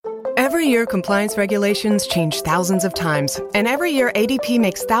Every year, compliance regulations change thousands of times, and every year ADP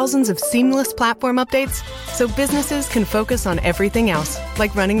makes thousands of seamless platform updates so businesses can focus on everything else,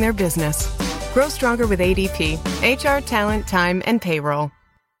 like running their business. Grow stronger with ADP, HR, talent, time, and payroll.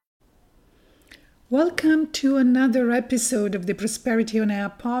 Welcome to another episode of the Prosperity on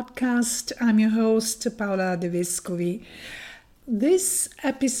Air podcast. I'm your host, Paola De Vescovi. This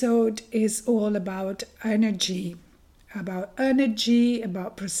episode is all about energy, about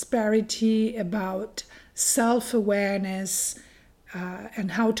prosperity, about self-awareness,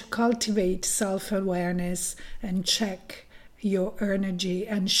 and how to cultivate self-awareness and check your energy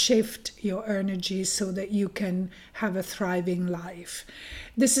and shift your energy so that you can have a thriving life.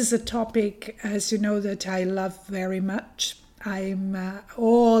 This is a topic, as you know, that I love very much. I'm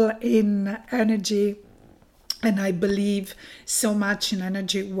all in energy, and I believe so much in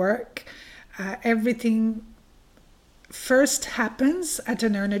energy work. Everything first happens at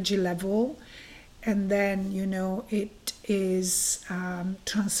an energy level, and then it is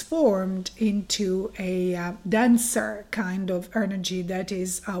transformed into a denser kind of energy that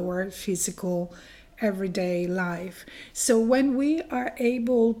is our physical everyday life. So when we are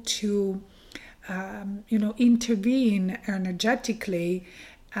able to intervene energetically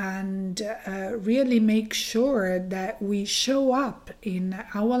and really make sure that we show up in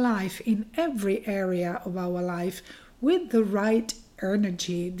our life, in every area of our life, with the right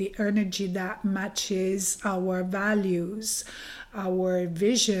energy, the energy that matches our values, our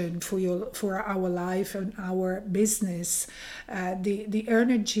vision for our life and our business, the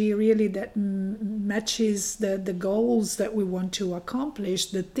energy really that matches the goals that we want to accomplish,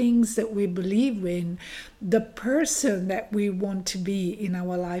 the things that we believe in, the person that we want to be in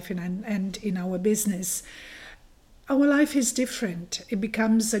our life and in our business. Our life is different. It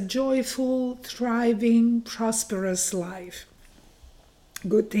becomes a joyful, thriving, prosperous life.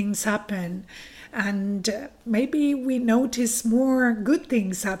 Good things happen, and maybe we notice more good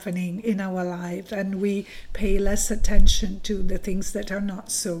things happening in our life, and we pay less attention to the things that are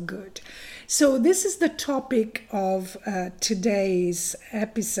not so good. So this is the topic of today's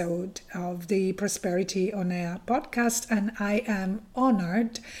episode of the Prosperity on Air podcast, and I am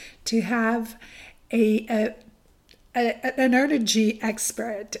honored to have an energy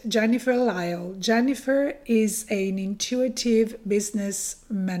expert, Jennifer Lyle. Jennifer is an intuitive business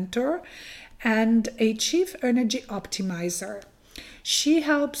mentor and a chief energy optimizer. She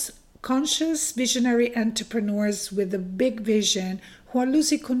helps conscious visionary entrepreneurs with a big vision who are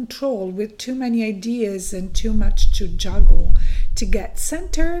losing control with too many ideas and too much to juggle to get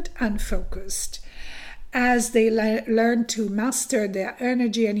centered and focused. As they learn to master their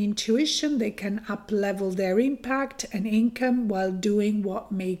energy and intuition, they can up-level their impact and income while doing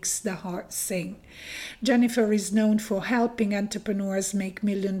what makes the heart sing. Jennifer is known for helping entrepreneurs make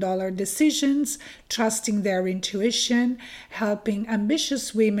million-dollar decisions, trusting their intuition, helping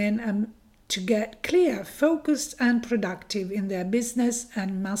ambitious women to get clear, focused, and productive in their business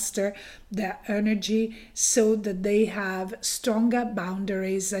and master their energy so that they have stronger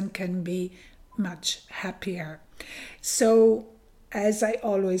boundaries and can be much happier. So, as I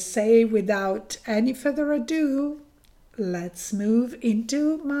always say, without any further ado, let's move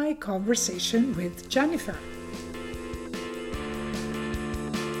into my conversation with Jennifer.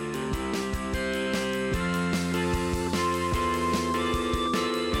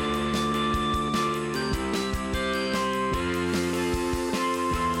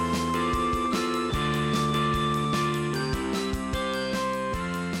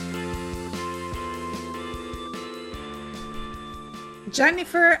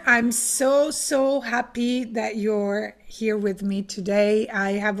 Jennifer, I'm so happy that you're here with me today.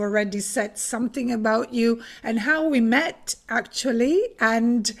 I have already said something about you and how we met, actually.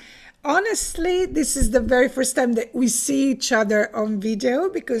 And honestly, this is the very first time that we see each other on video,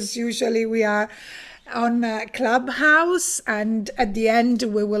 because usually we are on Clubhouse, and at the end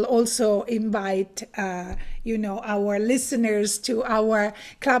we will also invite our listeners to our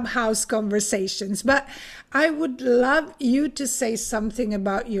Clubhouse conversations. But I would love you to say something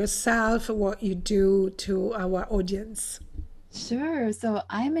about yourself, what you do, to our audience. Sure. So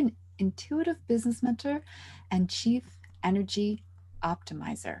I'm an intuitive business mentor and chief energy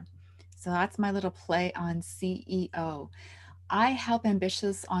optimizer. So that's my little play on CEO. I help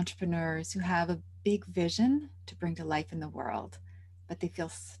ambitious entrepreneurs who have a big vision to bring to life in the world, but they feel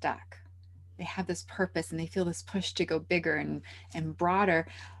stuck. They have this purpose and they feel this push to go bigger and broader,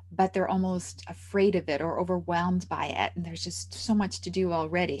 but they're almost afraid of it or overwhelmed by it. And there's just so much to do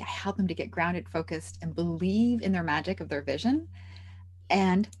already. I help them to get grounded, focused, and believe in their magic of their vision,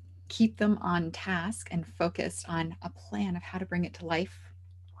 and keep them on task and focused on a plan of how to bring it to life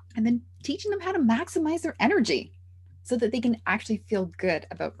and then teaching them how to maximize their energy so that they can actually feel good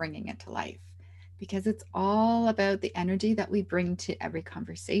about bringing it to life. Because it's all about the energy that we bring to every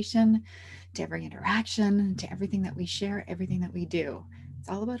conversation, to every interaction, to everything that we share, everything that we do. It's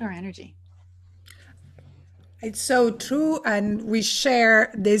all about our energy. It's so true, and we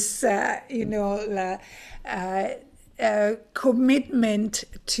share this, commitment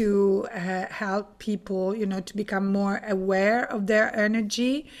to help people, to become more aware of their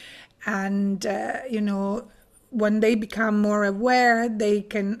energy, and when they become more aware, they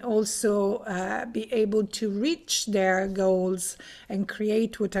can also be able to reach their goals and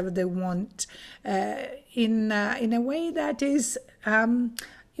create whatever they want in a way that is.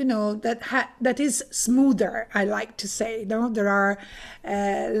 That is smoother, I like to say. No, there are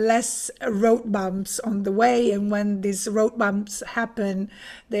less road bumps on the way, and when these road bumps happen,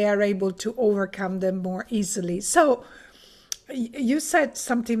 they are able to overcome them more easily. So you said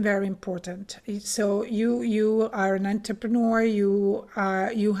something very important. So you are an entrepreneur, you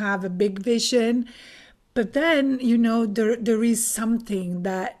have a big vision, but then there is something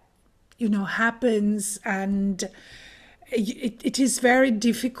that happens, and it is very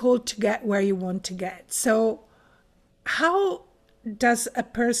difficult to get where you want to get. So how does a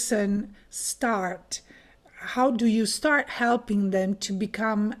person start? How do you start helping them to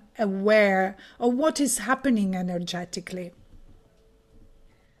become aware of what is happening energetically?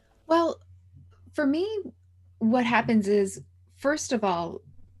 Well, for me, what happens is, first of all,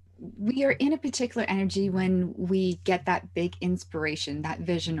 we are in a particular energy when we get that big inspiration, that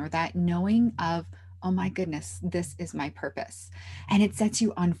vision, or that knowing of, oh my goodness, this is my purpose. And it sets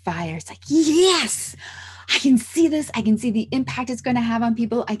you on fire. It's like, yes, I can see this. I can see the impact it's going to have on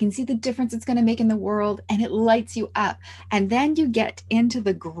people. I can see the difference it's going to make in the world. And it lights you up. And then you get into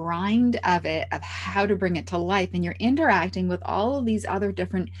the grind of it, of how to bring it to life. And you're interacting with all of these other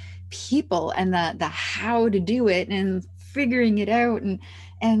different people and the how to do it and figuring it out.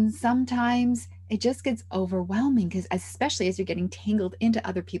 And sometimes it just gets overwhelming, because especially as you're getting tangled into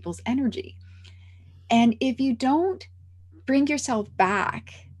other people's energy. And if you don't bring yourself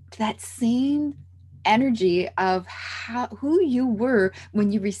back to that same energy of who you were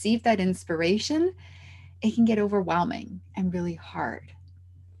when you received that inspiration, it can get overwhelming and really hard.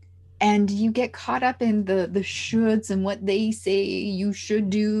 And you get caught up in the shoulds and what they say you should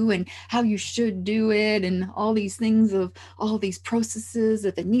do and how you should do it, and all these things of all these processes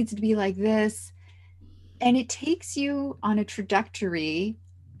that it needs to be like this. And it takes you on a trajectory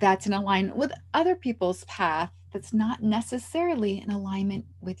that's in alignment with other people's path that's not necessarily in alignment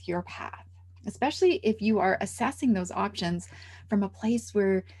with your path, especially if you are assessing those options from a place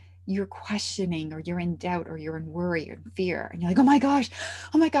where you're questioning, or you're in doubt, or you're in worry or fear, and you're like, oh my gosh,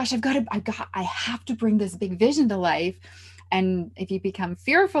 I have to bring this big vision to life. And if you become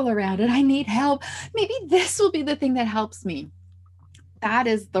fearful around it, I need help, maybe this will be the thing that helps me. That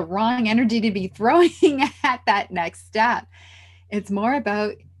is the wrong energy to be throwing at that next step. It's more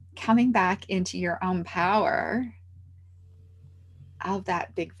about coming back into your own power of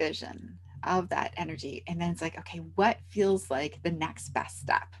that big vision, of that energy. And then it's like, okay, what feels like the next best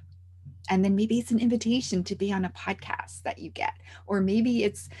step? And then maybe it's an invitation to be on a podcast that you get, or maybe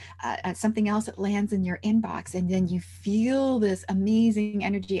it's something else that lands in your inbox, and then you feel this amazing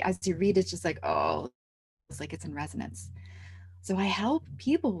energy as you read. It's just like, oh, it's like it's in resonance. So I help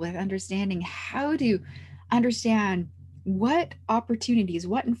people with understanding how to understand what opportunities,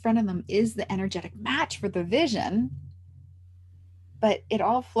 what in front of them is the energetic match for the vision, but it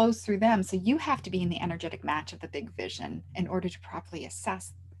all flows through them. So you have to be in the energetic match of the big vision in order to properly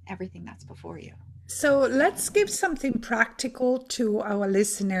assess everything that's before you. So let's give something practical to our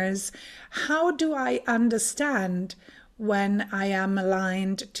listeners. How do I understand when I am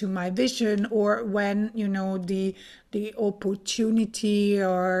aligned to my vision, or when the opportunity,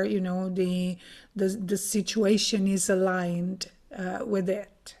 or the situation is aligned with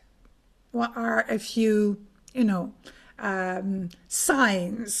it? What are a few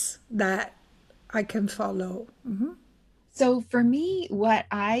signs that I can follow? Mm-hmm. So for me, what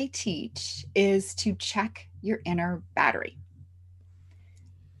I teach is to check your inner battery.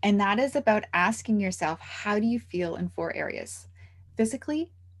 And that is about asking yourself, how do you feel in 4 areas?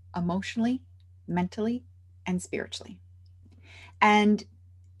 Physically, emotionally, mentally, and spiritually. And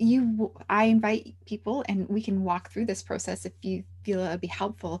I invite people, and we can walk through this process if you feel it would be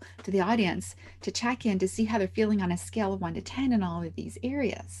helpful to the audience, to check in to see how they're feeling on a scale of 1 to 10 in all of these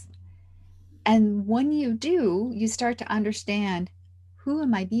areas. And when you do, you start to understand, who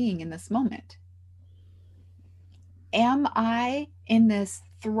am I being in this moment? Am I in this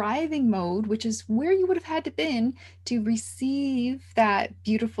thriving mode, which is where you would have had to been to receive that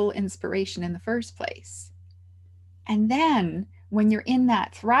beautiful inspiration in the first place. And then when you're in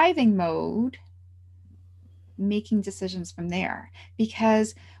that thriving mode, making decisions from there.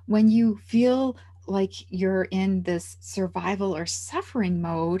 Because when you feel like you're in this survival or suffering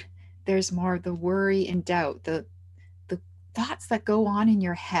mode, there's more of the worry and doubt. The thoughts that go on in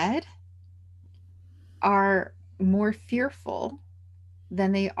your head are more fearful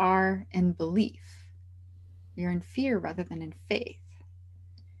than they are in belief. You're in fear rather than in faith.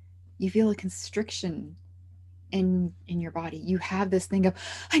 You feel a constriction in your body. You have this thing of,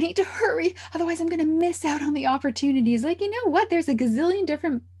 I need to hurry, otherwise I'm going to miss out on the opportunities. Like, you know what? There's a gazillion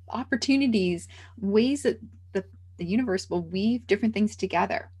different opportunities, ways that the universe will weave different things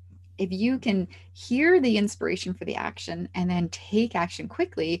together. If you can hear the inspiration for the action and then take action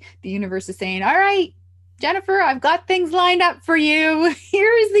quickly, the universe is saying, all right, Jennifer, I've got things lined up for you.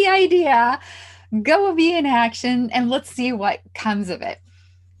 Here's the idea. Go be in action and let's see what comes of it.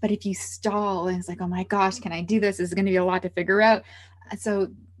 But if you stall and it's like, oh my gosh, can I do this? This is going to be a lot to figure out. So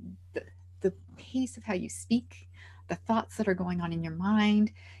the pace of how you speak, the thoughts that are going on in your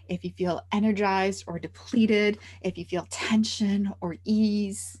mind, if you feel energized or depleted, if you feel tension or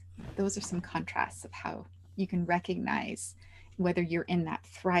ease, those are some contrasts of how you can recognize whether you're in that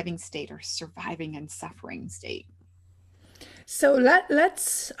thriving state or surviving and suffering state. So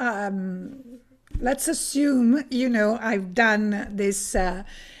let's assume, I've done this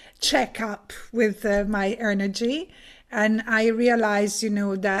checkup with my energy, and I realize,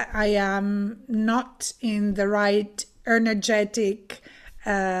 that I am not in the right energetic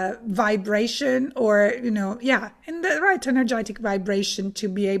vibration, or, in the right energetic vibration to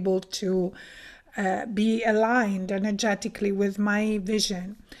be able to be aligned energetically with my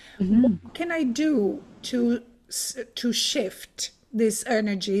vision. Mm-hmm. What can I do to shift this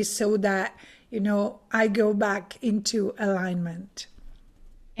energy so that, I go back into alignment?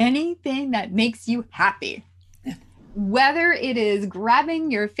 Anything that makes you happy. Whether it is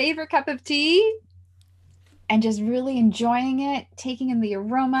grabbing your favorite cup of tea and just really enjoying it, taking in the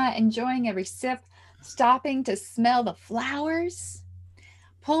aroma, enjoying every sip, stopping to smell the flowers,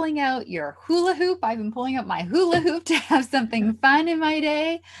 pulling out your hula hoop. I've been pulling out my hula hoop to have something fun in my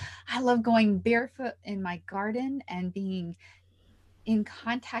day. I love going barefoot in my garden and being in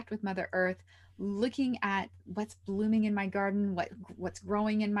contact with Mother Earth, looking at what's blooming in my garden, what's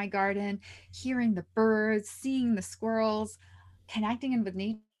growing in my garden, hearing the birds, seeing the squirrels. Connecting in with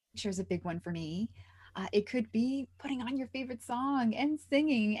nature is a big one for me. It could be putting on your favorite song and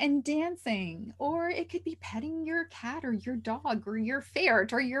singing and dancing, or it could be petting your cat or your dog or your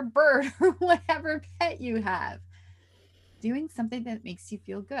ferret or your bird or whatever pet you have. Doing something that makes you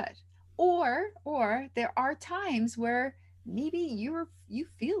feel good. Or there are times where maybe you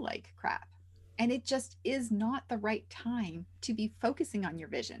feel like crap and it just is not the right time to be focusing on your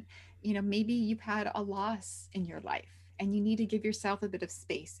vision. Maybe you've had a loss in your life and you need to give yourself a bit of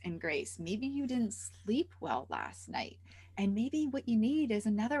space and grace. Maybe you didn't sleep well last night, and maybe what you need is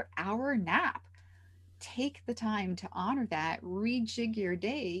another hour nap. Take the time to honor that, rejig your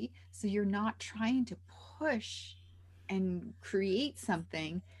day so you're not trying to push and create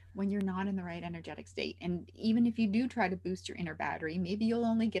something when you're not in the right energetic state. And even if you do try to boost your inner battery, maybe you'll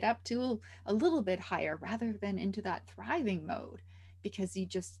only get up to a little bit higher rather than into that thriving mode, because the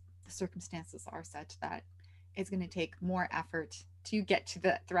circumstances are such that it's going to take more effort to get to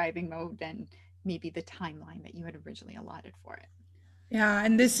the thriving mode than maybe the timeline that you had originally allotted for it. Yeah,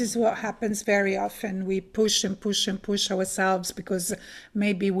 and this is what happens very often. We push and push and push ourselves because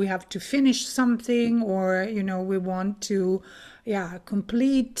maybe we have to finish something, or we want to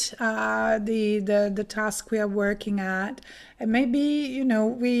complete the task we are working at, and maybe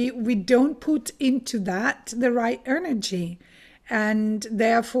we don't put into that the right energy, and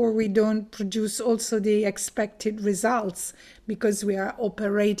therefore we don't produce also the expected results, because we are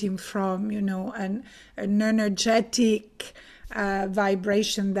operating from an energetic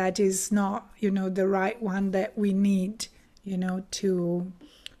vibration that is not the right one that we need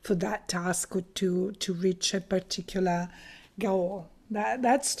for that task, or to reach a particular goal.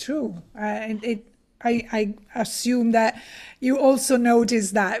 That's true. I assume that you also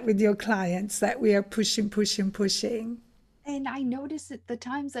notice that with your clients, that we are pushing. And I notice at the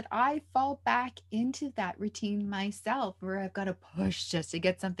times that I fall back into that routine myself, where I've got to push just to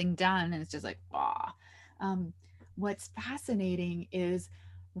get something done, and it's just like, what's fascinating is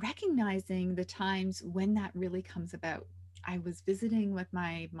recognizing the times when that really comes about. I was visiting with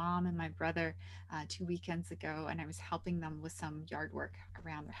my mom and my brother 2 weekends ago, and I was helping them with some yard work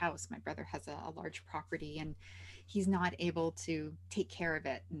around their house. My brother has a large property, and he's not able to take care of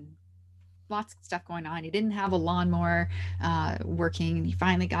it. And lots of stuff going on. He didn't have a lawnmower working, and he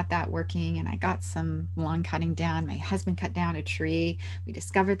finally got that working. And I got some lawn cutting down. My husband cut down a tree. We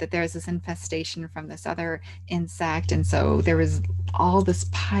discovered that there's this infestation from this other insect. And so there was all this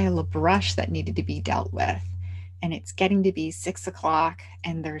pile of brush that needed to be dealt with. And it's getting to be 6 o'clock,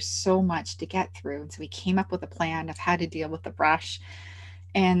 and there's so much to get through. And so we came up with a plan of how to deal with the brush.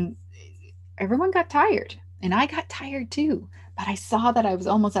 And everyone got tired, and I got tired too. But I saw that I was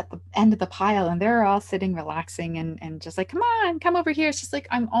almost at the end of the pile, and they're all sitting relaxing and just like, come on, come over here. It's just like,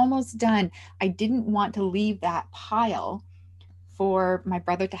 I'm almost done. I didn't want to leave that pile for my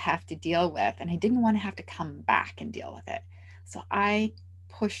brother to have to deal with, and I didn't want to have to come back and deal with it. So I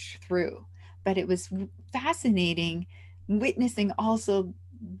pushed through. But it was fascinating witnessing also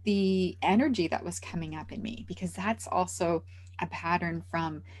the energy that was coming up in me, because that's also a pattern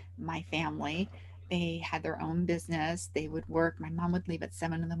from my family. They had their own business. They would work. My mom would leave at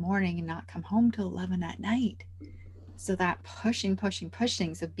 7 in the morning and not come home till 11 at night. So that pushing, pushing,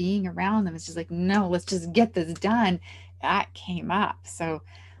 pushing. So being around them is just like, no, let's just get this done. That came up. So,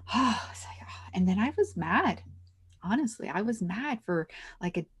 and then I was mad. Honestly, I was mad for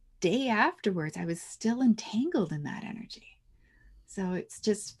like a day afterwards. I was still entangled in that energy. So it's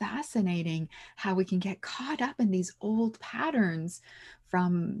just fascinating how we can get caught up in these old patterns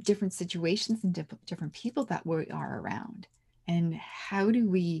from different situations and different people that we are around. And how do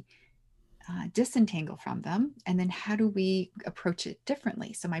we disentangle from them? And then how do we approach it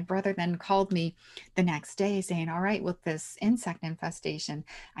differently? So my brother then called me the next day saying, all right, with this insect infestation,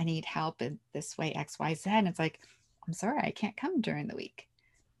 I need help in this way, X, Y, Z. And it's like, I'm sorry, I can't come during the week.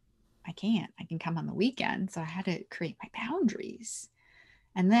 I can't. I can come on the weekend. So I had to create my boundaries.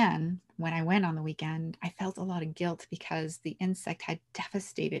 And then when I went on the weekend, I felt a lot of guilt because the insect had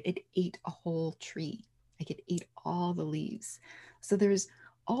devastated. It ate a whole tree. Like it ate all the leaves. So there's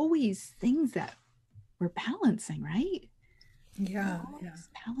always things that we're balancing, right? Yeah.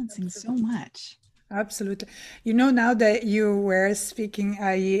 Balancing Absolutely. so much. Absolutely. Now that you were speaking,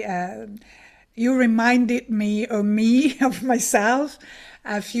 you reminded me of myself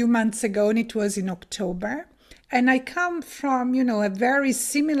a few months ago, and it was in October. And I come from, a very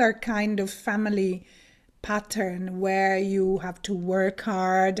similar kind of family pattern where you have to work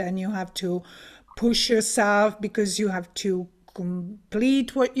hard and you have to push yourself because you have to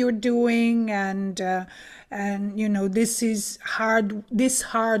complete what you're doing, and this is hard. This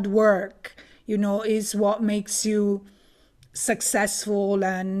hard work, is what makes you successful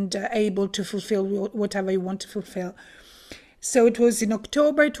and able to fulfill whatever you want to fulfill. So it was in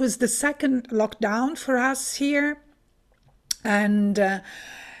October. It was the second lockdown for us here. And,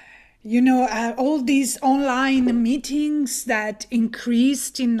 all these online meetings that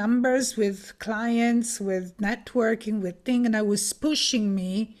increased in numbers with clients, with networking, with things. And I was pushing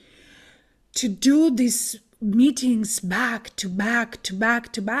me to do these meetings back to back to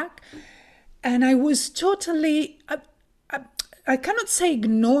back to back. And I was totally... I cannot say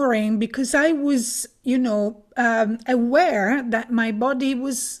ignoring, because I was, aware that my body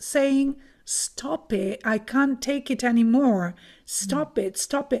was saying, stop it. I can't take it anymore. Stop it,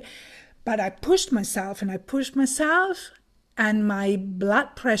 stop it. But I pushed myself and I pushed myself, and my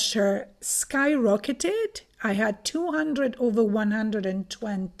blood pressure skyrocketed. I had 200 over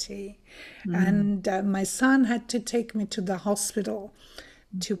 120. And my son had to take me to the hospital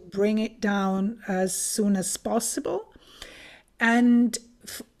to bring it down as soon as possible. And,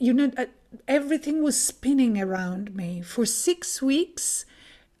 everything was spinning around me. For 6 weeks,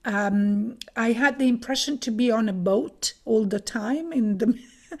 I had the impression to be on a boat all the time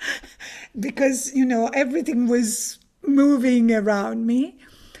because, everything was moving around me.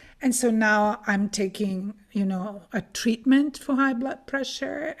 And so now I'm taking, a treatment for high blood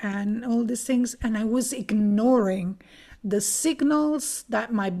pressure and all these things. And I was ignoring the signals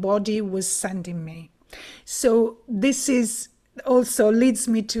that my body was sending me. So this is also leads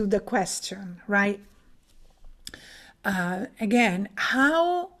me to the question, right? Again,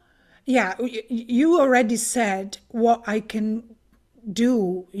 you already said what I can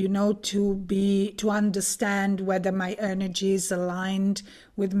do, to understand whether my energy is aligned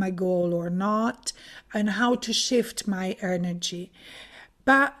with my goal or not, and how to shift my energy.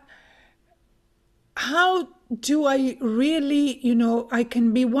 But how do I really, I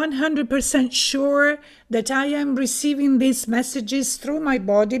can be 100% sure that I am receiving these messages through my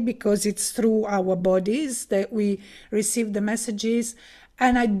body, because it's through our bodies that we receive the messages,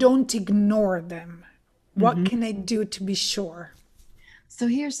 and I don't ignore them, What can I do to be sure? So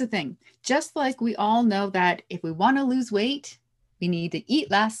here's the thing. Just like we all know that if we want to lose weight, we need to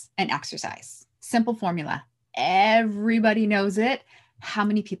eat less and exercise. Simple formula. Everybody knows it. How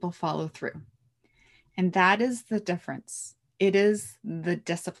many people follow through? And that is the difference. It is the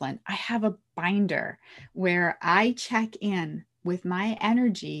discipline. I have a binder where I check in with my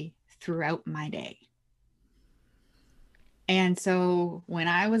energy throughout my day. And so when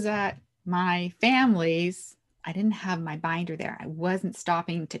I was at my family's, I didn't have my binder there. I wasn't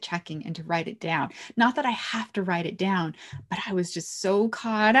stopping to checking and to write it down. Not that I have to write it down, but I was just so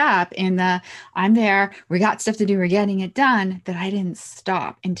caught up in the, I'm there, we got stuff to do, we're getting it done, that I didn't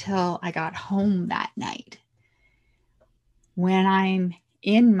stop until I got home that night. When I'm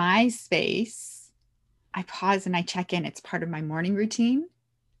in my space, I pause and I check in. It's part of my morning routine.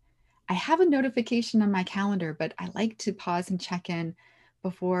 I have a notification on my calendar, but I like to pause and check in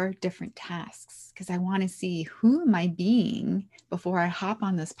before different tasks because I want to see, who am I being before I hop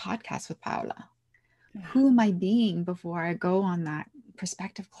on this podcast with Paula? Yeah. Who am I being before I go on that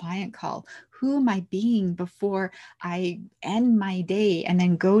prospective client call? Who am I being before I end my day and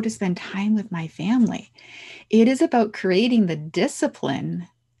then go to spend time with my family? It is about creating the discipline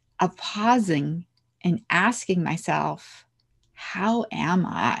of pausing and asking myself, how am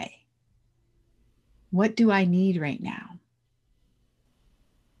I? What do I need right now?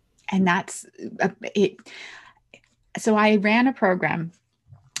 And that's it. So I ran a program.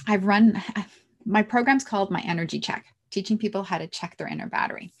 My program's called My Energy Check, teaching people how to check their inner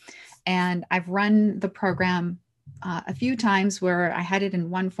battery. And I've run the program a few times where I had it in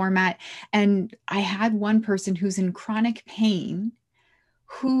one format. And I had one person who's in chronic pain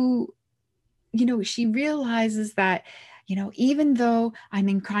who, she realizes that, even though I'm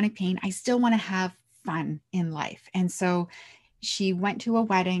in chronic pain, I still want to have fun in life. And so she went to a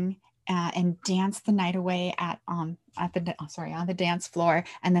wedding and danced the night away on the dance floor.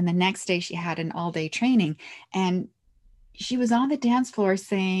 And then the next day she had an all-day training. And she was on the dance floor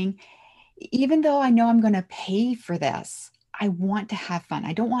saying, even though I know I'm going to pay for this, I want to have fun.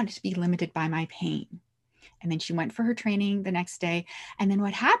 I don't want it to be limited by my pain. And then she went for her training the next day. And then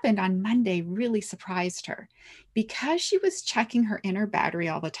what happened on Monday really surprised her, because she was checking her inner battery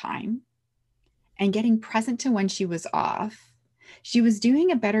all the time and getting present to when she was off. She was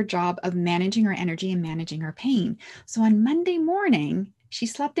doing a better job of managing her energy and managing her pain. So on Monday morning, she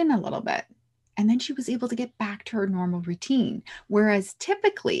slept in a little bit, and then she was able to get back to her normal routine. Whereas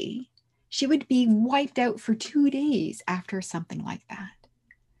typically she would be wiped out for 2 days after something like that.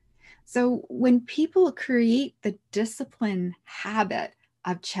 So when people create the discipline habit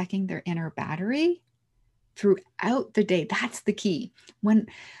of checking their inner battery throughout the day, that's the key. When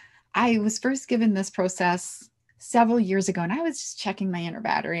I was first given this process several years ago, and I was just checking my inner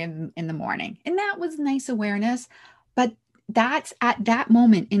battery in the morning, and that was nice awareness, but that's at that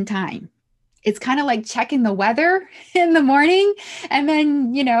moment in time. It's kind of like checking the weather in the morning, and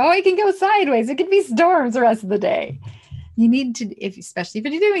then, it can go sideways. It could be storms the rest of the day. You need to, especially if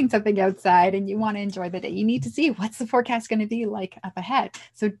you're doing something outside and you want to enjoy the day, you need to see what's the forecast going to be like up ahead.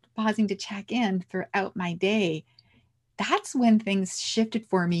 So pausing to check in throughout my day, that's when things shifted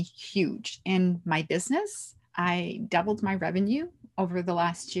for me huge in my business. I doubled my revenue over the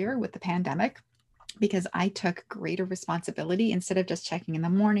last year with the pandemic because I took greater responsibility. Instead of just checking in the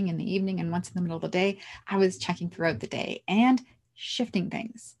morning, in the evening, and once in the middle of the day, I was checking throughout the day and shifting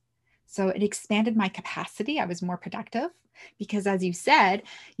things. So it expanded my capacity. I was more productive because, as you said,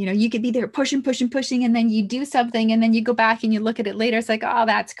 you could be there pushing, and then you do something and then you go back and you look at it later. It's like, oh,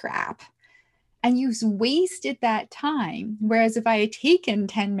 that's crap. And you've wasted that time. Whereas if I had taken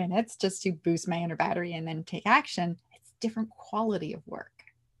 10 minutes just to boost my inner battery and then take action, it's different quality of work.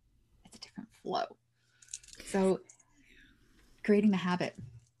 It's a different flow. So creating the habit.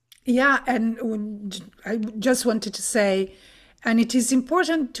 Yeah. And I just wanted to say, and it is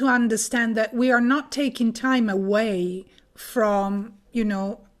important to understand that we are not taking time away from,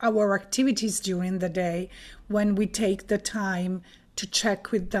 our activities during the day when we take the time to check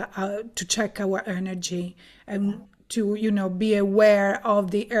to check our energy and to be aware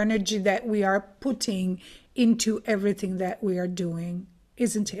of the energy that we are putting into everything that we are doing,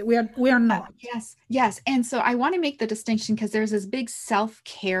 isn't it? We are not. Yes. And so I want to make the distinction because there's this big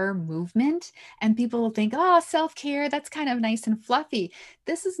self-care movement and people will think, oh, self-care, that's kind of nice and fluffy.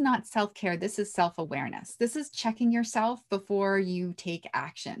 This is not self-care. This is self-awareness. This is checking yourself before you take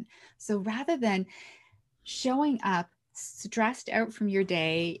action. So rather than showing up stressed out from your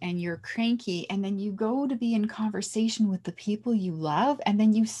day and you're cranky, and then you go to be in conversation with the people you love, and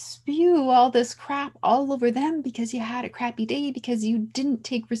then you spew all this crap all over them because you had a crappy day because you didn't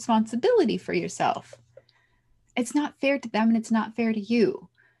take responsibility for yourself. It's not fair to them and it's not fair to you.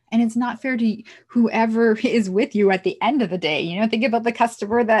 And it's not fair to whoever is with you at the end of the day. You know, think about the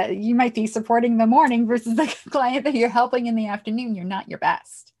customer that you might be supporting in the morning versus the client that you're helping in the afternoon. You're not your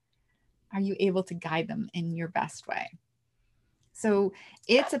best. Are you able to guide them in your best way? So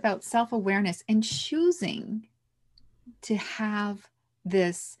it's about self-awareness and choosing to have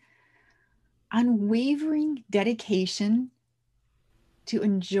this unwavering dedication to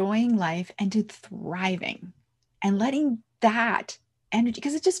enjoying life and to thriving and letting that energy,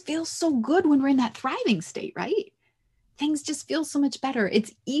 because it just feels so good when we're in that thriving state, right? Things just feel so much better.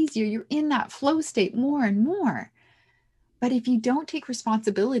 It's easier. You're in that flow state more and more. But if you don't take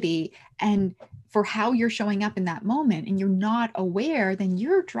responsibility and for how you're showing up in that moment and you're not aware, then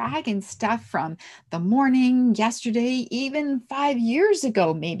you're dragging stuff from the morning, yesterday, even 5 years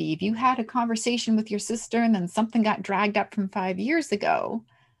ago. Maybe if you had a conversation with your sister and then something got dragged up from 5 years ago,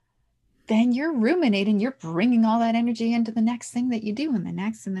 then you're ruminating, you're bringing all that energy into the next thing that you do and the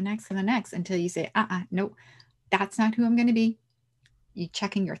next and the next and the next until you say, nope, that's not who I'm going to be. You're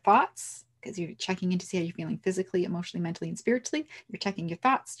checking your thoughts because you're checking in to see how you're feeling physically, emotionally, mentally, and spiritually. You're checking your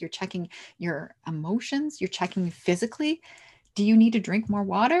thoughts. You're checking your emotions. You're checking physically. Do you need to drink more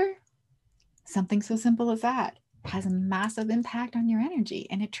water? Something so simple as that has a massive impact on your energy,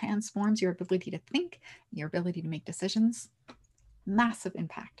 and it transforms your ability to think, your ability to make decisions. Massive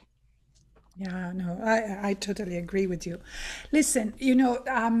impact. Yeah, no, I totally agree with you. Listen, you know,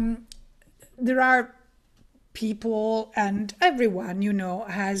 there are people and everyone, you know,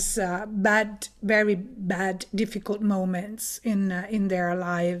 has bad, very bad, difficult moments in their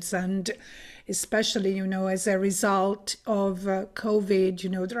lives, and especially, you know, as a result of COVID, you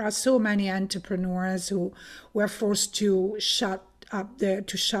know, there are so many entrepreneurs who were forced to shut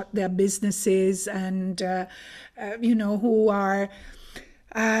their businesses, and you know, who are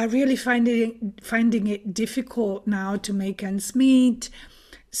really finding it difficult now to make ends meet.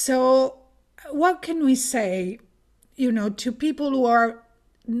 So what can we say, you know, to people who are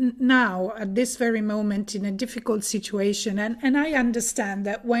now at this very moment in a difficult situation? And I understand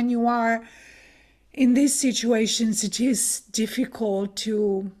that when you are in these situations, it is difficult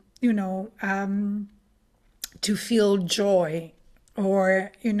to, you know, to feel joy,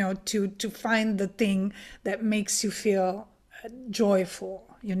 or, you know, to find the thing that makes you feel joyful,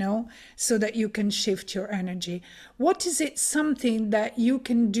 you know, so that you can shift your energy. What is it, something that you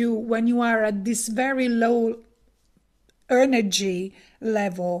can do when you are at this very low energy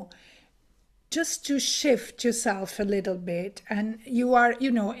level, just to shift yourself a little bit? And you are, you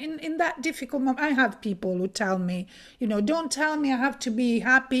know, in that difficult moment, I have people who tell me, you know, don't tell me I have to be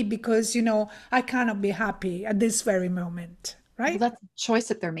happy because, you know, I cannot be happy at this very moment, right? Well, that's a choice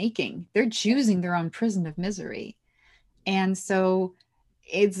that they're making. They're choosing their own prison of misery. And so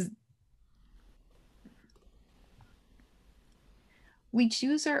we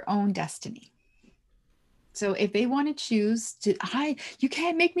choose our own destiny. So if they want to choose to, you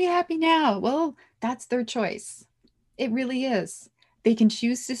can't make me happy now. Well, that's their choice. It really is. They can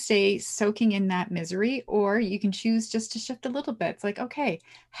choose to stay soaking in that misery, or you can choose just to shift a little bit. It's like, okay,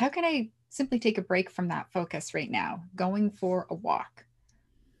 how can I simply take a break from that focus right now? Going for a walk.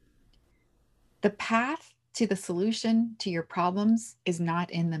 The path to the solution to your problems is not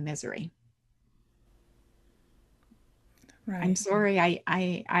in the misery. Right. I'm sorry.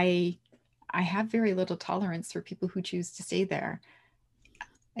 I have very little tolerance for people who choose to stay there.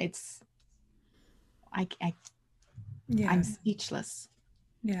 I'm speechless.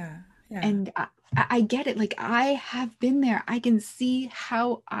 Yeah. And I get it. Like, I have been there. I can see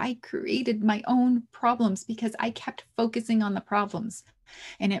how I created my own problems because I kept focusing on the problems.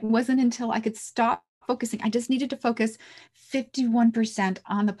 And it wasn't until I could stop focusing. I just needed to focus 51%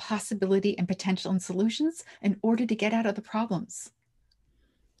 on the possibility and potential and solutions in order to get out of the problems.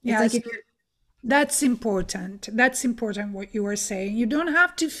 Yeah, it's like that's important. That's important what you were saying. You don't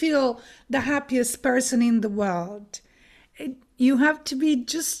have to feel the happiest person in the world. You have to be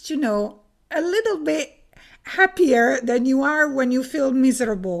just, you know, a little bit happier than you are when you feel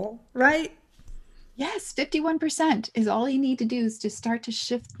miserable, right? Yes, 51% is all you need to do is to start to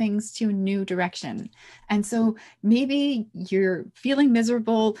shift things to a new direction. And so maybe you're feeling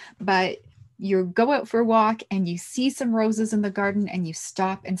miserable, but you go out for a walk and you see some roses in the garden and you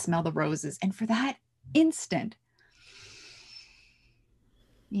stop and smell the roses. And for that instant,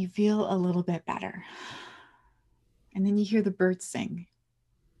 you feel a little bit better. And then you hear the birds sing.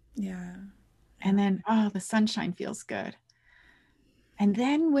 Yeah. And then, the sunshine feels good. And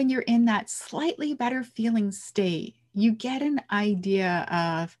then when you're in that slightly better feeling state, you get an idea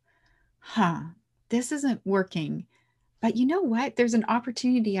of, this isn't working. But you know what? There's an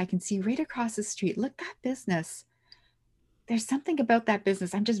opportunity I can see right across the street. Look, that business. There's something about that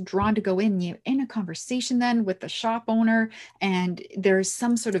business. I'm just drawn to go in. You're in a conversation then with the shop owner, and there's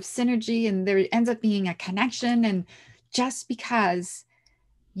some sort of synergy, and there ends up being a connection. And just because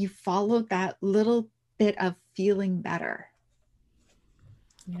you followed that little bit of feeling better.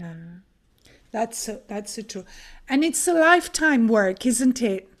 Yeah, that's so true. And it's a lifetime work, isn't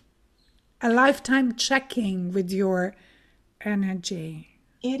it? A lifetime checking with your energy.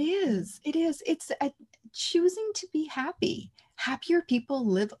 It is. It is. It's choosing to be happy. Happier people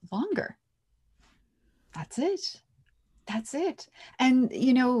live longer. That's it. That's it. And,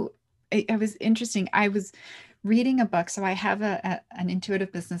 you know, it was interesting. I was reading a book. So I have an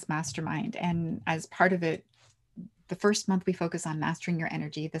intuitive business mastermind. And as part of it, the first month we focus on mastering your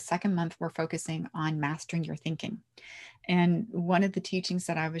energy. The second month, we're focusing on mastering your thinking. And one of the teachings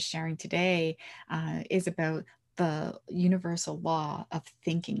that I was sharing today is about the universal law of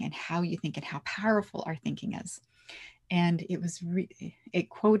thinking and how you think and how powerful our thinking is. And it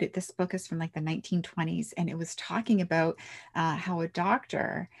quoted, this book is from like the 1920s, and it was talking about how a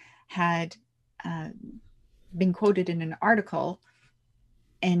doctor had been quoted in an article,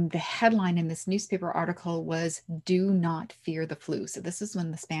 and the headline in this newspaper article was, "Do not fear the flu." So this is when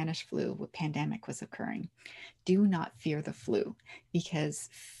the Spanish flu pandemic was occurring. Do not fear the flu, because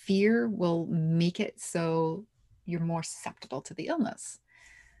fear will make it so you're more susceptible to the illness.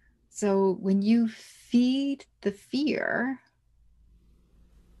 So when you feed the fear,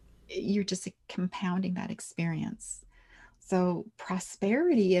 you're just compounding that experience. So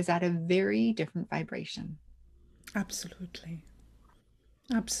prosperity is at a very different vibration. Absolutely.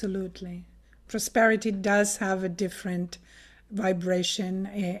 Absolutely. Prosperity does have a different vibration,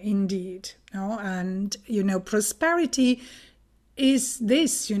 indeed. No? And, prosperity is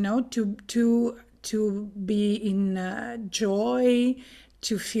this, to be in joy,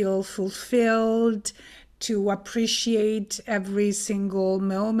 to feel fulfilled, to appreciate every single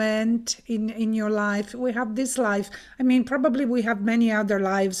moment in your life. We have this life. I mean, probably we have many other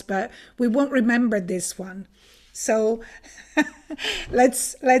lives, but we won't remember this one. So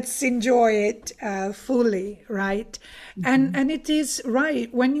let's enjoy it fully, right? Mm-hmm. And it is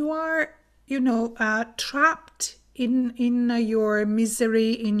right when you are, trapped in your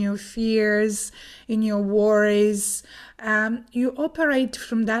misery, in your fears, in your worries. You operate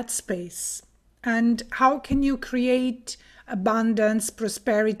from that space. And how can you create abundance,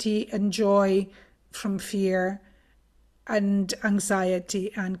 prosperity, and joy from fear and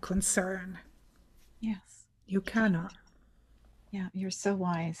anxiety and concern? Yes. You cannot. Yeah, you're so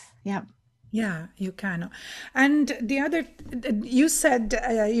wise. Yeah. Yeah, you cannot. And the other, you said,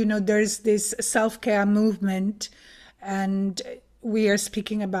 there's this self-care movement, and we are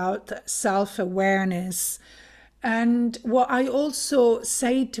speaking about self-awareness. And what I also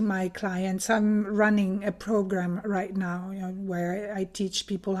say to my clients, I'm running a program right now, where I teach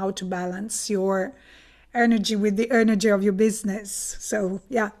people how to balance your energy with the energy of your business. So,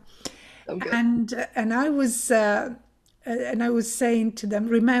 yeah. Okay. And I was saying to them,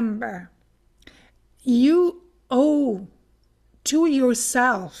 remember, you owe to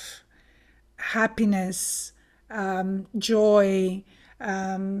yourself happiness, joy,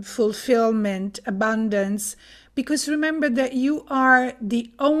 fulfillment, abundance, because remember that you are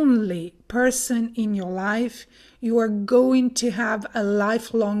the only person in your life you are going to have a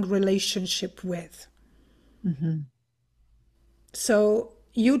lifelong relationship with. Mm-hmm. So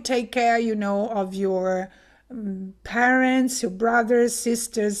you take care, of your parents, your brothers,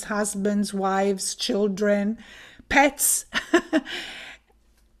 sisters, husbands, wives, children, pets.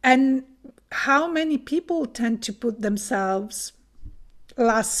 And how many people tend to put themselves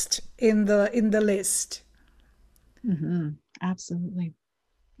last in the list? Mm-hmm. Absolutely.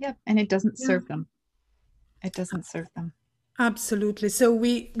 Yep. And it doesn't serve them. It doesn't serve them. Absolutely. So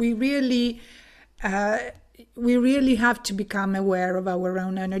we really have to become aware of our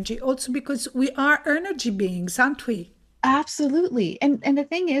own energy, also because we are energy beings, aren't we? Absolutely. And the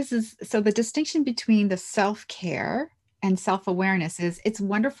thing is so the distinction between the self-care and self-awareness is, it's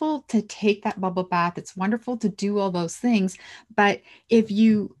wonderful to take that bubble bath. It's wonderful to do all those things. But if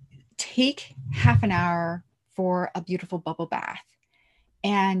you take half an hour for a beautiful bubble bath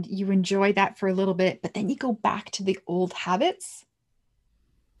and you enjoy that for a little bit, but then you go back to the old habits,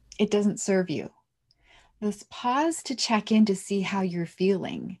 it doesn't serve you. Let's pause to check in to see how you're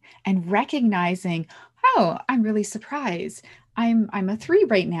feeling, and recognizing, oh, I'm really surprised. I'm a 3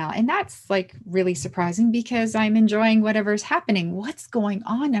 right now. And that's like really surprising because I'm enjoying whatever's happening. What's going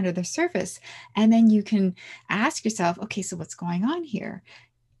on under the surface? And then you can ask yourself, okay, so what's going on here?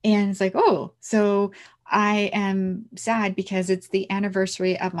 And it's like, oh, so I am sad because it's the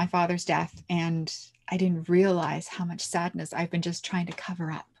anniversary of my father's death, and I didn't realize how much sadness I've been just trying to cover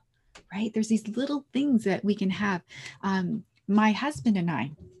up, right? There's these little things that we can have. My husband and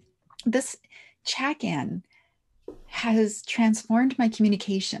I, this check-in has transformed my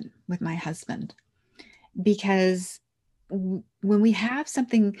communication with my husband, because when we have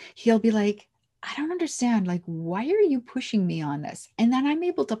something, he'll be like, I don't understand. Like, why are you pushing me on this? And then I'm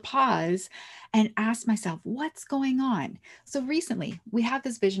able to pause and ask myself, what's going on? So recently, we have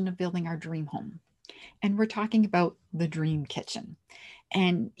this vision of building our dream home, and we're talking about the dream kitchen.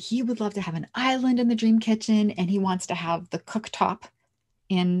 And he would love to have an island in the dream kitchen, and he wants to have the cooktop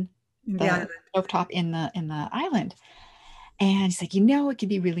in the stovetop in the island. And he's like, it could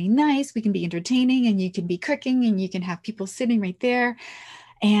be really nice. We can be entertaining, and you can be cooking, and you can have people sitting right there.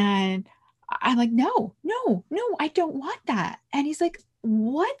 And I'm like, no, I don't want that. And he's like,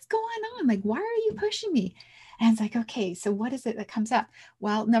 what's going on? Like, why are you pushing me? And it's like, okay, so what is it that comes up?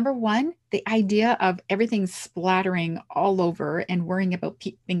 Well, number one, the idea of everything splattering all over and worrying about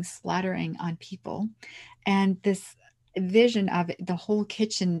things splattering on people. And this vision of the whole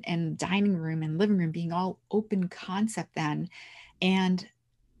kitchen and dining room and living room being all open concept then. And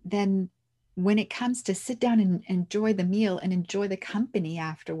then when it comes to sit down and enjoy the meal and enjoy the company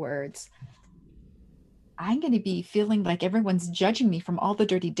afterwards, I'm going to be feeling like everyone's judging me from all the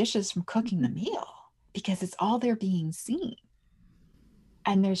dirty dishes from cooking the meal, because it's all they're being seen.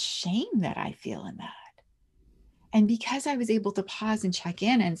 And there's shame that I feel in that. And because I was able to pause and check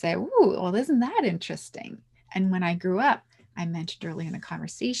in and say, ooh, well, isn't that interesting? And when I grew up, I mentioned earlier in the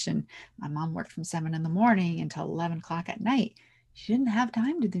conversation, my mom worked from 7 a.m. until 11 o'clock at night. She didn't have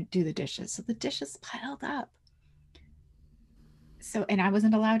time to do the dishes. So the dishes piled up. So, and I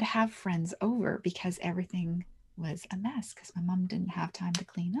wasn't allowed to have friends over because everything was a mess because my mom didn't have time to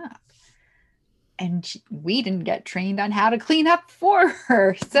clean up. And we didn't get trained on how to clean up for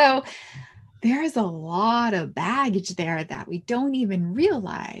her. So there's a lot of baggage there that we don't even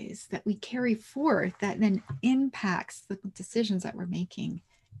realize that we carry forth that then impacts the decisions that we're making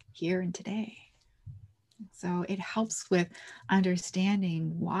here and today. So it helps with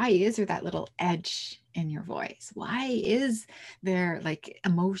understanding, why is there that little edge in your voice? Why is there like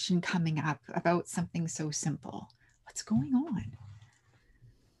emotion coming up about something so simple? What's going on?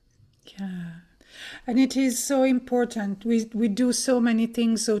 Yeah. And it is so important. We do so many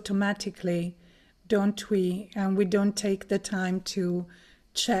things automatically, don't we? And we don't take the time to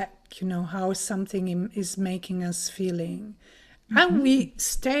check, how something is making us feeling. Mm-hmm. And we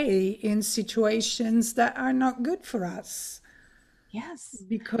stay in situations that are not good for us. Yes.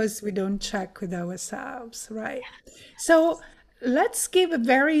 Because we don't check with ourselves, right? So let's give a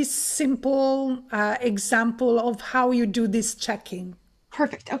very simple example of how you do this checking.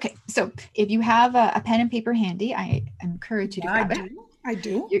 Perfect. Okay. So if you have a pen and paper handy, I encourage you to grab it. I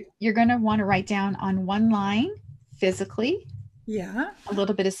do. You're going to want to write down on one line, physically. Yeah. A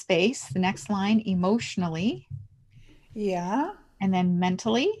little bit of space. The next line, emotionally. Yeah. And then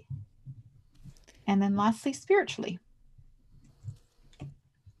mentally. And then lastly, spiritually.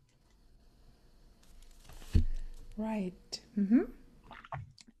 Right. Mm-hmm.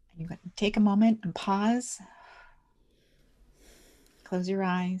 You're going to take a moment and pause. Close your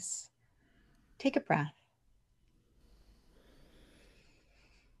eyes. Take a breath.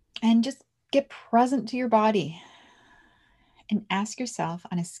 And just get present to your body. And ask yourself,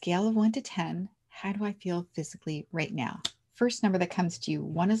 on a scale of 1 to 10, how do I feel physically right now? First number that comes to you,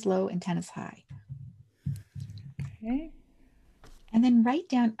 1 is low and 10 is high. Okay. And then write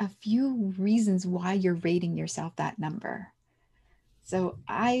down a few reasons why you're rating yourself that number. So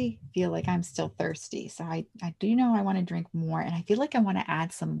I feel like I'm still thirsty. So I do know I want to drink more. And I feel like I want to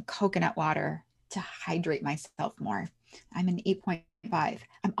add some coconut water to hydrate myself more. I'm an 8.5.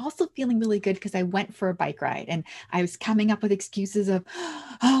 I'm also feeling really good because I went for a bike ride and I was coming up with excuses of,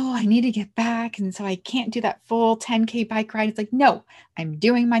 oh, I need to get back. And so I can't do that full 10K bike ride. It's like, no, I'm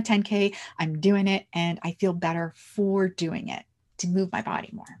doing my 10K. I'm doing it. And I feel better for doing it, to move my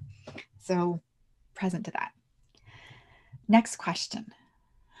body more. So present to that. Next question.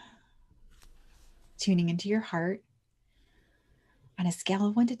 Tuning into your heart. On a scale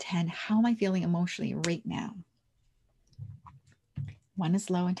of 1 to 10, how am I feeling emotionally right now? 1 is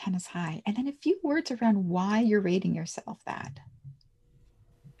low and 10 is high. And then a few words around why you're rating yourself that.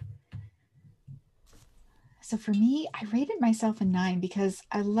 So for me, I rated myself a 9 because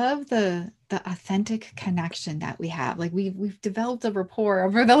I love the authentic connection that we have. Like we've developed a rapport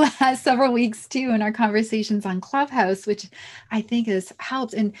over the last several weeks too in our conversations on Clubhouse, which I think has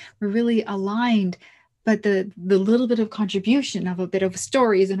helped. And we're really aligned but the little bit of contribution of a bit of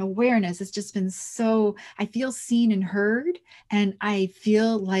stories and awareness has just been so, I feel seen and heard, and I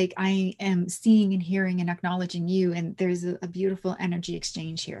feel like I am seeing and hearing and acknowledging you, and there's a beautiful energy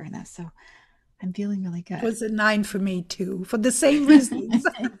exchange here in this. So I'm feeling really good. It was a 9 for me too, for the same reasons.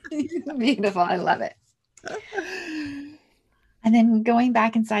 Beautiful. I love it. And then going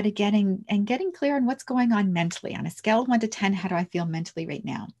back inside of getting clear on what's going on mentally on a scale of 1 to 10, how do I feel mentally right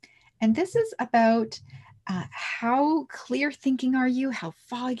now? And this is about how clear thinking are you? How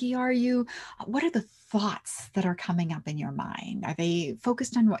foggy are you? What are the thoughts that are coming up in your mind? Are they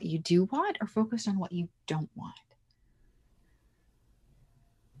focused on what you do want or focused on what you don't want?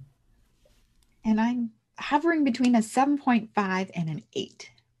 And I'm hovering between a 7.5 and an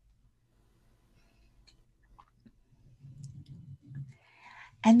 8.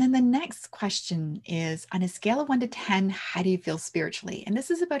 And then the next question is, on a scale of 1 to 10, how do you feel spiritually? And this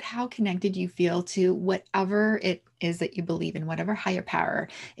is about how connected you feel to whatever it is that you believe in, whatever higher power,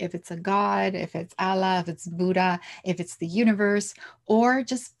 if it's a God, if it's Allah, if it's Buddha, if it's the universe, or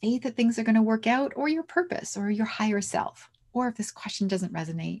just faith that things are going to work out, or your purpose, or your higher self. Or if this question doesn't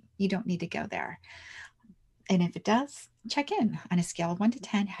resonate, you don't need to go there. And if it does, check in on a scale of 1 to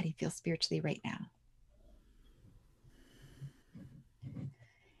 10, how do you feel spiritually right now?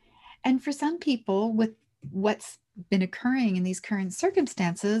 And for some people, with what's been occurring in these current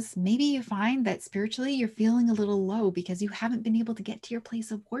circumstances, maybe you find that spiritually you're feeling a little low because you haven't been able to get to your place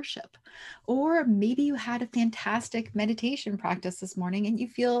of worship. Or maybe you had a fantastic meditation practice this morning and you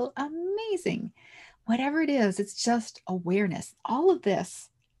feel amazing. Whatever it is, it's just awareness. All of this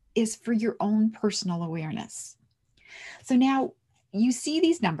is for your own personal awareness. So now you see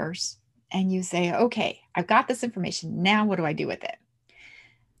these numbers and you say, okay, I've got this information. Now what do I do with it?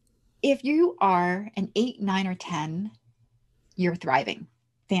 If you are an 8, 9, or 10, you're thriving.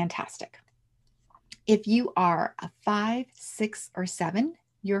 Fantastic. If you are a 5, 6, or 7,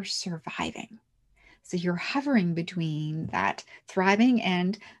 you're surviving. So you're hovering between that thriving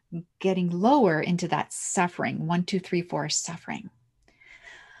and getting lower into that suffering, 1, 2, 3, 4 suffering.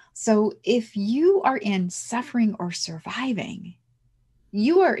 So if you are in suffering or surviving,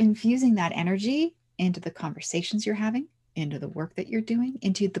 you are infusing that energy into the conversations you're having, into the work that you're doing,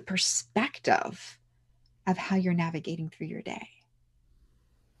 into the perspective of how you're navigating through your day.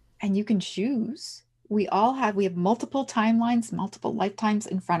 And you can choose. We have multiple timelines, multiple lifetimes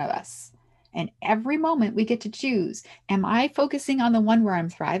in front of us. And every moment we get to choose, am I focusing on the one where I'm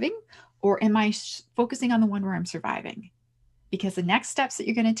thriving, or am I focusing on the one where I'm surviving? Because the next steps that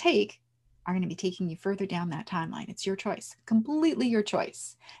you're going to take are going to be taking you further down that timeline. It's your choice, completely your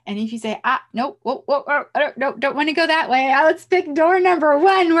choice. And if you say, nope, I don't want to go that way. Let's pick door number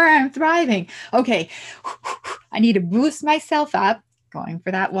 1 where I'm thriving. Okay, I need to boost myself up, going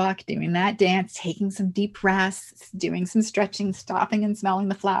for that walk, doing that dance, taking some deep breaths, doing some stretching, stopping and smelling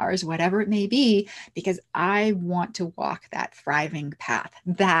the flowers, whatever it may be, because I want to walk that thriving path.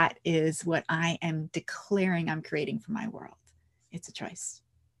 That is what I am declaring I'm creating for my world. It's a choice.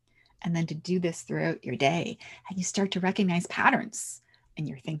 And then to do this throughout your day, and you start to recognize patterns in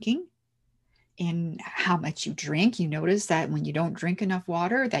your thinking, in how much you drink. You notice that when you don't drink enough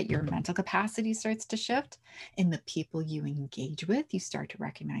water, that your mental capacity starts to shift. In the people you engage with, you start to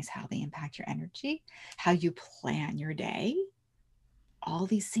recognize how they impact your energy, how you plan your day. All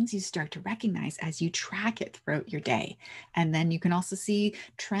these things you start to recognize as you track it throughout your day. And then you can also see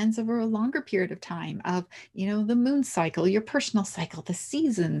trends over a longer period of time of, the moon cycle, your personal cycle, the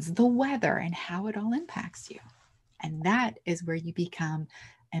seasons, the weather, and how it all impacts you. And that is where you become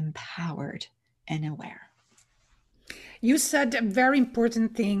empowered and aware. You said a very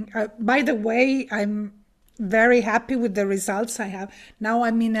important thing. By the way, I'm very happy with the results I have. Now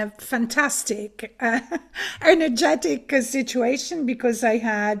I'm in a fantastic, energetic situation because I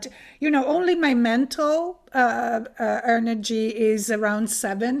had, only my mental energy is around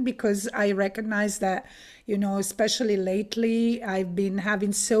 7 because I recognize that, especially lately, I've been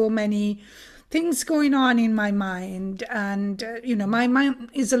having so many things going on in my mind, and my mind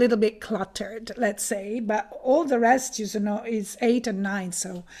is a little bit cluttered, let's say, but all the rest is 8 and 9,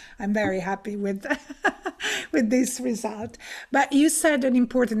 so I'm very happy with with this result. But you said an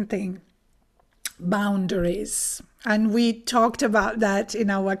important thing: boundaries, and we talked about that in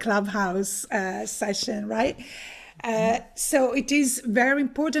our clubhouse session, right? So it is very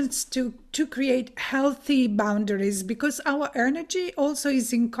important to create healthy boundaries, because our energy also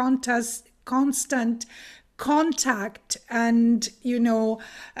is in constant contact and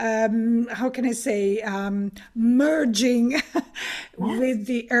how can I say, merging with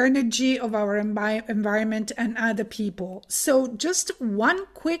the energy of our environment and other people. So just one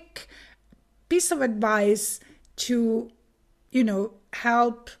quick piece of advice to,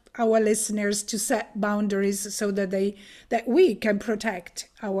 help our listeners to set boundaries so that we can protect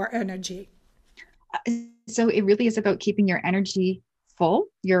our energy? So it really is about keeping your energy full,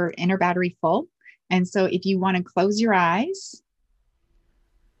 your inner battery full. And so if you want to close your eyes,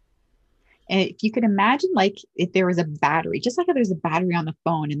 and if you could imagine, like if there was a battery, just like how there's a battery on the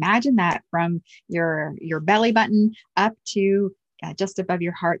phone, imagine that from your belly button up to just above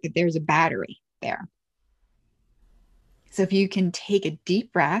your heart, that there's a battery there. So if you can take a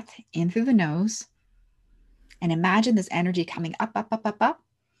deep breath in through the nose and imagine this energy coming up, up, up, up, up,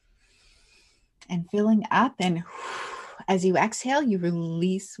 and filling up, and as you exhale, you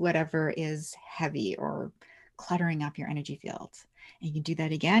release whatever is heavy or cluttering up your energy field. And you can do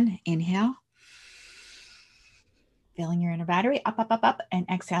that again. Inhale, filling your inner battery, up, up, up, up, and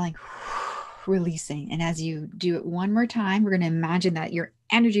exhaling, releasing. And as you do it one more time, we're going to imagine that your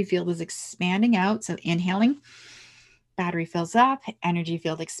energy field is expanding out. So inhaling, battery fills up, energy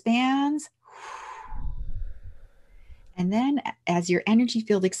field expands. And then as your energy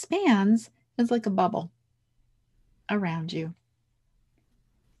field expands, it's like a bubble around you.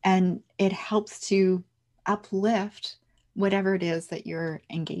 And it helps to uplift whatever it is that you're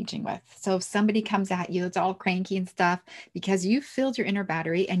engaging with. So if somebody comes at you, it's all cranky and stuff, because you've filled your inner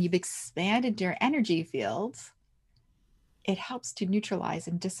battery and you've expanded your energy fields, it helps to neutralize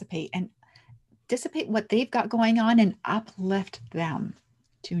and dissipate what they've got going on and uplift them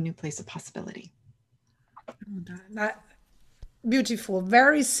to a new place of possibility. That beautiful,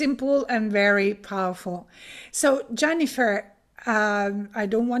 very simple and very powerful. So Jennifer, I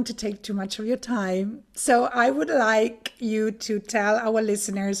don't want to take too much of your time. So I would like you to tell our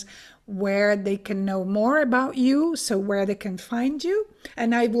listeners where they can know more about you, so where they can find you.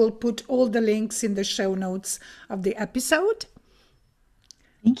 And I will put all the links in the show notes of the episode.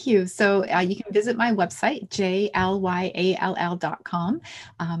 Thank you. So you can visit my website, jlyall.com.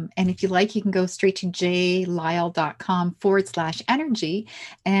 And if you like, you can go straight to jlyall.com/energy.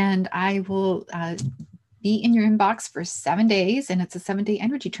 And I will be in your inbox for 7 days. And it's a 7-day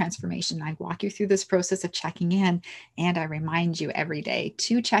energy transformation. I walk you through this process of checking in. And I remind you every day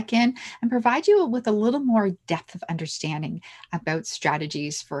to check in and provide you with a little more depth of understanding about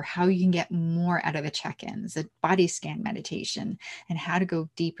strategies for how you can get more out of the check-ins, a body scan meditation, and how to go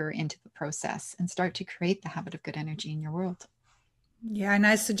deeper into the process and start to create the habit of good energy in your world. Yeah, and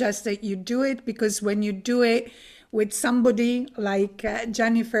I suggest that you do it, because when you do it with somebody like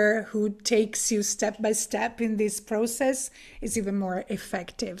Jennifer, who takes you step by step in this process, it's even more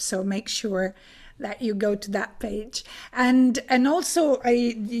effective. So make sure that you go to that page. And also,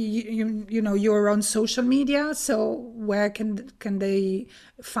 you're on social media. So where can they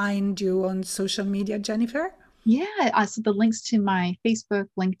find you on social media, Jennifer? Yeah, so the links to my Facebook,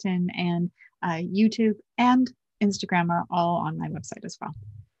 LinkedIn, and YouTube and Instagram are all on my website as well.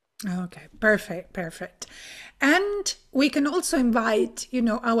 Okay, perfect. And we can also invite,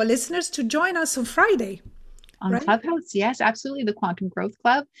 our listeners to join us on Friday. On right? Clubhouse, yes, absolutely. The Quantum Growth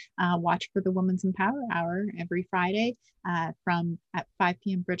Club. Watch for the Women's Empower Hour every Friday from at 5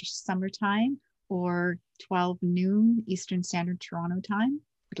 p.m. British Summer Time or 12 noon Eastern Standard Toronto Time.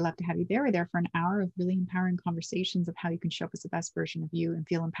 We'd love to have you there. We're there for an hour of really empowering conversations of how you can show up as the best version of you and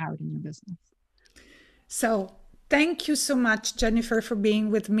feel empowered in your business. So thank you so much, Jennifer, for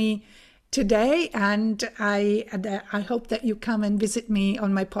being with me today. And I hope that you come and visit me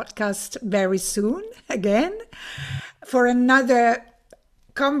on my podcast very soon again for another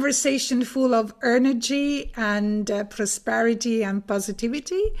conversation full of energy and prosperity and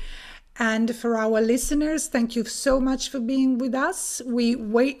positivity. And for our listeners, thank you so much for being with us. We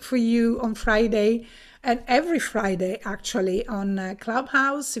wait for you on Friday, and every Friday actually, on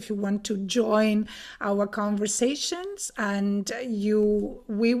Clubhouse, if you want to join our conversations. And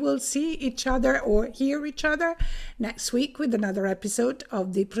we will see each other or hear each other next week with another episode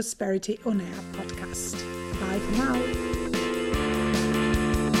of the Prosperity On Air podcast. Bye for now.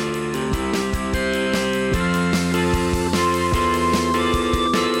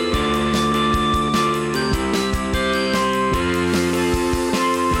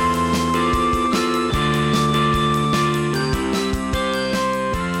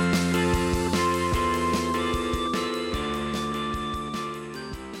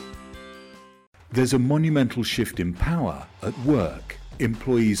 There's a monumental shift in power at work.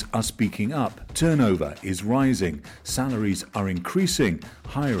 Employees are speaking up, turnover is rising, salaries are increasing,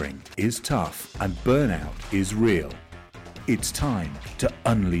 hiring is tough, and burnout is real. It's time to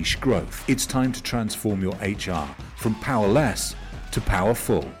unleash growth. It's time to transform your HR from powerless to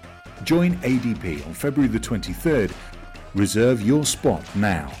powerful. Join ADP on February the 23rd. Reserve your spot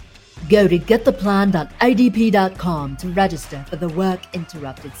now. Go to gettheplan.idp.com to register for the Work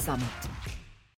Interrupted Summit.